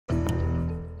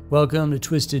Welcome to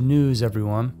Twisted News,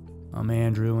 everyone. I'm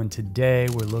Andrew, and today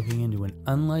we're looking into an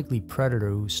unlikely predator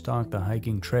who stalked the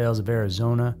hiking trails of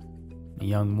Arizona, a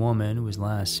young woman who was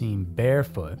last seen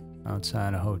barefoot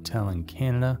outside a hotel in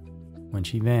Canada when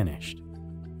she vanished.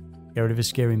 Get rid of his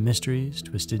scary mysteries,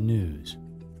 Twisted News.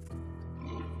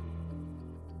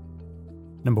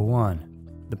 Number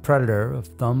 1. The Predator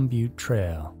of Butte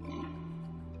Trail.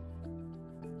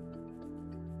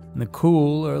 In the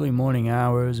cool, early morning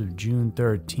hours of June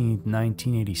 13,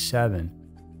 1987,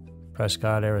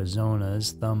 Prescott,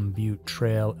 Arizona's Butte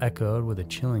Trail echoed with a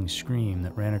chilling scream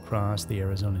that ran across the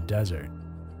Arizona desert.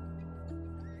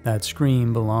 That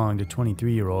scream belonged to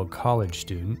 23-year-old college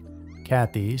student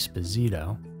Kathy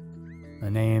Sposito, a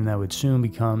name that would soon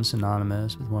become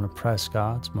synonymous with one of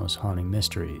Prescott's most haunting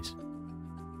mysteries.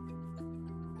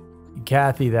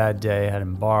 Kathy that day had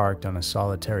embarked on a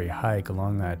solitary hike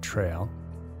along that trail,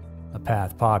 a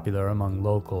path popular among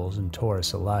locals and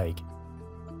tourists alike.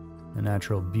 The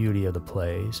natural beauty of the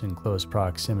place in close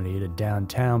proximity to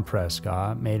downtown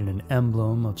Prescott made it an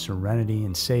emblem of serenity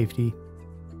and safety,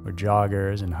 where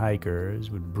joggers and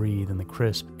hikers would breathe in the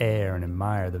crisp air and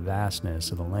admire the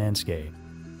vastness of the landscape.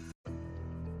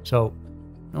 So,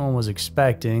 no one was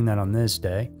expecting that on this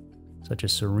day, such a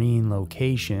serene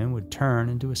location would turn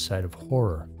into a site of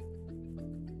horror.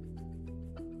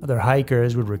 Other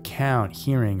hikers would recount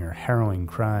hearing her harrowing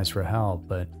cries for help,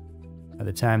 but by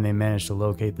the time they managed to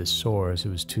locate the source, it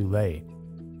was too late.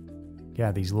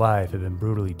 Kathy's life had been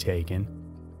brutally taken.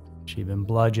 She'd been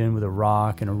bludgeoned with a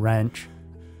rock and a wrench,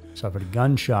 suffered a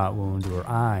gunshot wound to her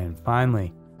eye, and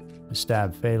finally was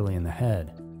stabbed fatally in the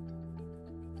head.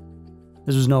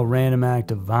 This was no random act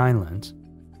of violence.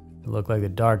 It looked like the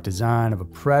dark design of a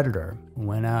predator who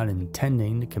went out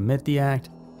intending to commit the act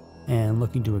and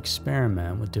looking to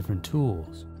experiment with different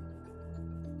tools.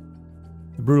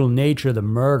 The brutal nature of the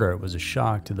murder was a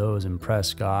shock to those in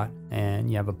Prescott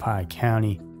and Yavapai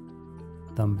County.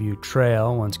 Butte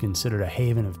Trail, once considered a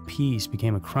haven of peace,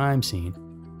 became a crime scene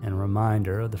and a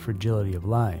reminder of the fragility of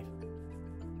life.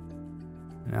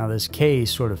 Now this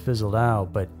case sort of fizzled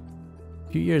out, but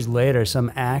a few years later,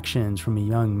 some actions from a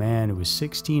young man who was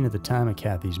 16 at the time of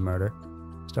Kathy's murder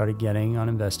started getting on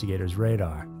investigators'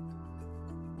 radar.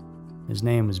 His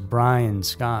name was Brian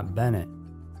Scott Bennett.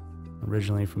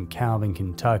 Originally from Calvin,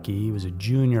 Kentucky, he was a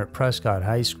junior at Prescott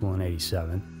High School in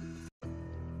 '87.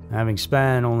 Having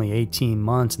spent only 18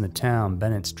 months in the town,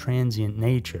 Bennett's transient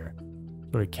nature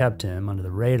sort of kept him under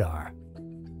the radar.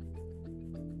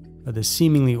 But the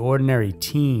seemingly ordinary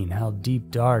teen held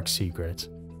deep, dark secrets.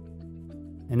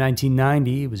 In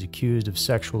 1990, he was accused of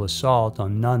sexual assault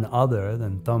on none other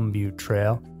than Butte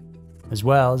Trail, as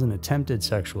well as an attempted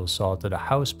sexual assault at a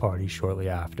house party shortly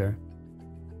after.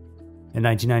 In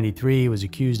 1993, he was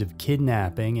accused of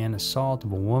kidnapping and assault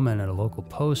of a woman at a local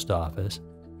post office.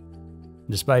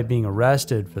 Despite being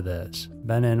arrested for this,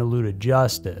 Bennett eluded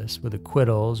justice with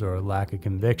acquittals or lack of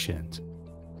convictions.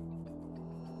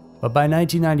 But by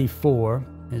 1994,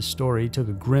 his story took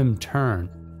a grim turn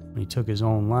when he took his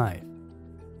own life.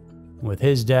 With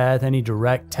his death, any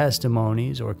direct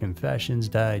testimonies or confessions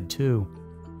died too,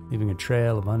 leaving a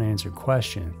trail of unanswered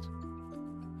questions.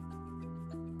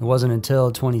 It wasn't until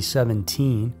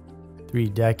 2017, 3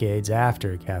 decades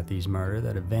after Kathy's murder,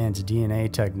 that advanced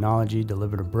DNA technology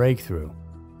delivered a breakthrough.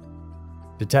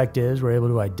 Detectives were able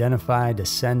to identify a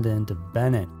descendant of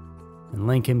Bennett and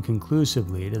link him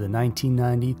conclusively to the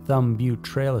 1990 Butte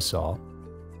Trail assault.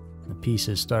 The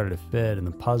pieces started to fit and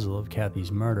the puzzle of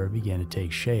Kathy's murder began to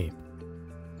take shape.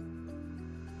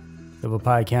 The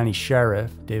Yavapai County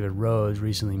Sheriff, David Rhodes,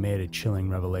 recently made a chilling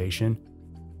revelation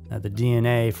that the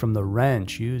DNA from the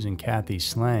wrench used in Kathy's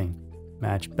slaying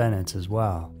matched Bennett's as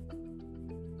well.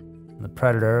 The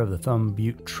predator of the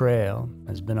Butte Trail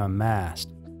has been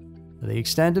unmasked, but the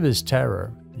extent of his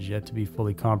terror is yet to be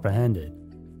fully comprehended.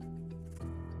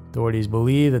 Authorities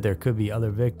believe that there could be other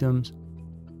victims,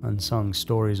 unsung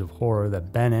stories of horror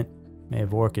that Bennett may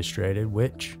have orchestrated,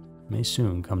 which may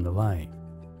soon come to light.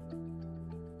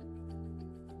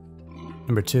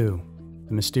 Number 2.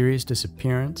 The mysterious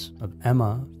disappearance of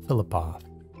Emma Fillipoff.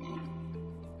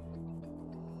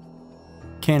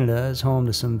 Canada is home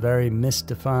to some very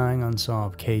mystifying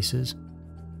unsolved cases,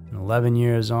 and 11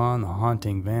 years on, the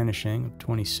haunting vanishing of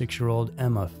 26-year-old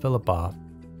Emma Fillipoff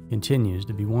continues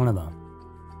to be one of them.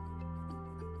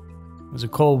 It was a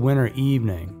cold winter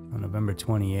evening on November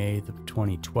 28th of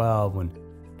 2012 when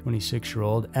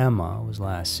 26-year-old Emma was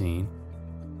last seen.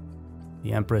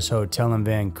 The Empress Hotel in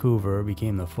Vancouver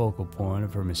became the focal point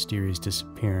of her mysterious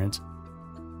disappearance.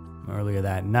 Earlier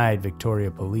that night,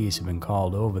 Victoria police had been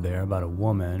called over there about a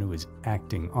woman who was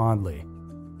acting oddly.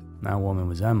 That woman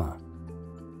was Emma.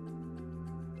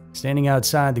 Standing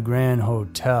outside the Grand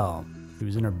Hotel, she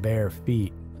was in her bare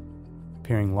feet,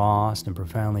 appearing lost and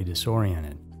profoundly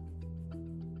disoriented.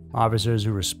 Officers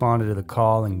who responded to the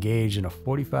call engaged in a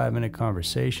 45-minute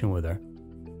conversation with her,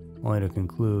 only to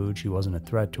conclude she wasn't a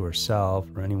threat to herself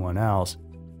or anyone else,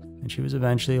 and she was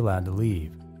eventually allowed to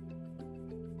leave.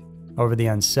 However, the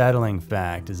unsettling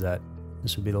fact is that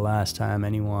this would be the last time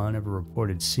anyone ever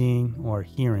reported seeing or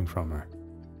hearing from her.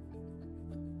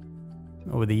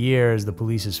 Over the years, the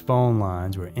police's phone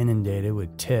lines were inundated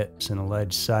with tips and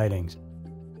alleged sightings.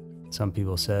 Some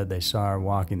people said they saw her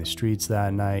walking the streets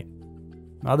that night.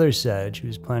 Others said she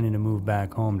was planning to move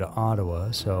back home to Ottawa,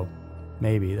 so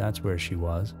maybe that's where she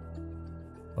was.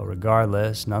 But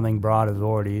regardless, nothing brought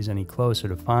authorities any closer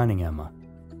to finding Emma.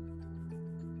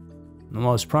 The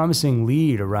most promising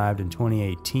lead arrived in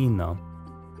 2018, though,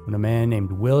 when a man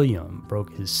named William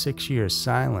broke his 6-year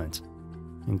silence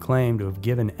and claimed to have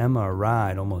given Emma a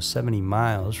ride almost 70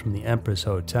 miles from the Empress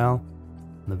Hotel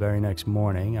on the very next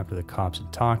morning after the cops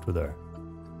had talked with her.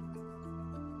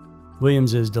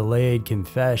 Williams's delayed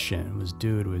confession was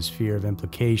due to his fear of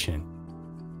implication.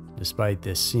 Despite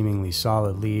this seemingly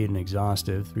solid lead, an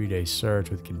exhaustive 3-day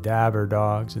search with cadaver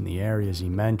dogs in the areas he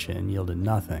mentioned yielded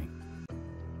nothing.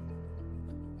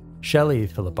 Shelley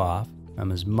Fillipoff,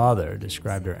 Emma's mother,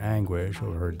 described her anguish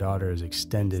over her daughter's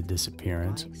extended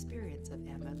disappearance.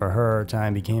 For her,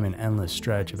 time became an endless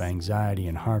stretch of anxiety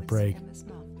and heartbreak.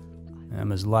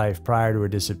 Emma's life prior to her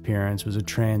disappearance was a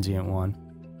transient one,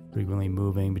 frequently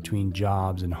moving between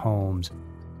jobs and homes,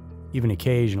 even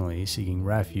occasionally seeking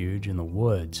refuge in the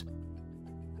woods.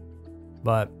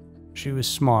 But she was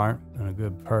smart and a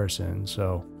good person,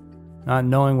 so not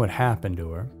knowing what happened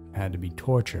to her had to be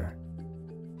torture.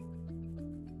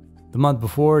 The month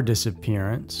before her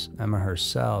disappearance, Emma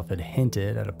herself had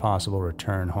hinted at a possible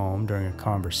return home during a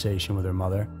conversation with her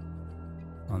mother.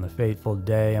 On the fateful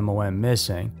day Emma went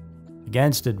missing,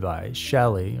 against advice,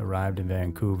 Shelley arrived in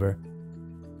Vancouver.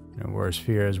 Her worst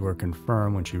fears were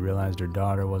confirmed when she realized her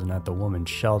daughter wasn't at the woman's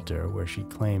shelter where she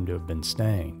claimed to have been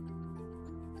staying.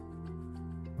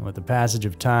 And with the passage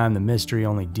of time, the mystery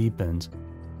only deepens.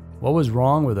 What was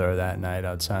wrong with her that night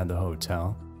outside the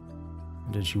hotel?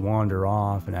 Did she wander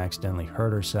off and accidentally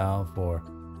hurt herself, or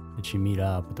did she meet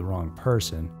up with the wrong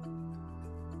person?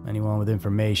 Anyone with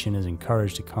information is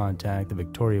encouraged to contact the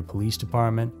Victoria Police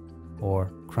Department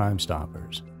or Crime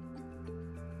Stoppers.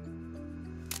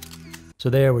 So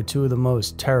there were two of the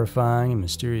most terrifying and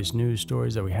mysterious news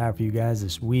stories that we have for you guys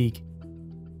this week.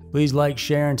 Please like,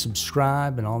 share, and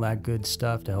subscribe and all that good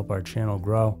stuff to help our channel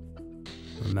grow.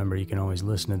 Remember, you can always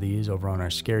listen to these over on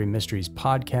our Scary Mysteries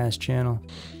podcast channel.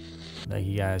 Thank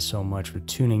you guys so much for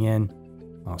tuning in.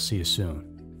 I'll see you soon.